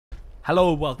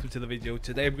Hello, welcome to the video.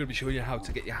 Today I'm going to be showing you how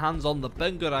to get your hands on the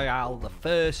Bunger Royale, the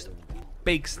first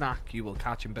big snack you will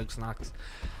catch in Bugsnax.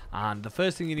 And the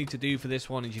first thing you need to do for this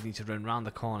one is you need to run around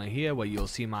the corner here where you'll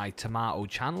see my tomato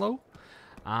chandlo.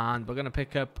 And we're going to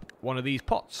pick up one of these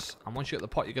pots. And once you're at the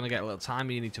pot, you're going to get a little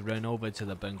timer. You need to run over to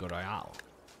the Bunger Royale.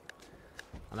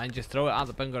 And then just throw it at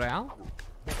the Bunger Royale.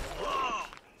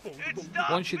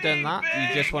 Once you've done that,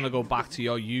 you just want to go back to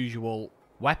your usual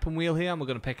weapon wheel here, and we're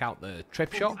going to pick out the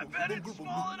trip shot. I bet it's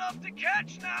small enough to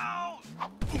catch now.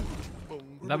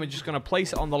 Then we're just going to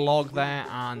place it on the log there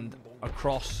and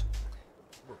across,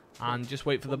 and just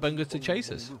wait for the bunger to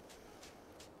chase us.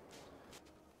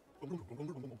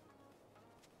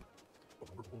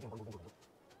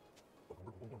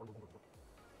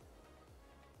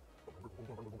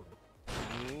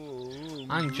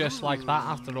 And just like that,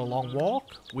 after a long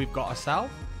walk, we've got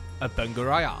ourselves a Bunger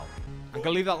Royale. I'm going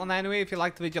to leave that one there anyway. If you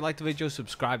liked the video,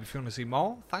 subscribe if you want to see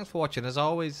more. Thanks for watching as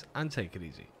always, and take it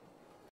easy.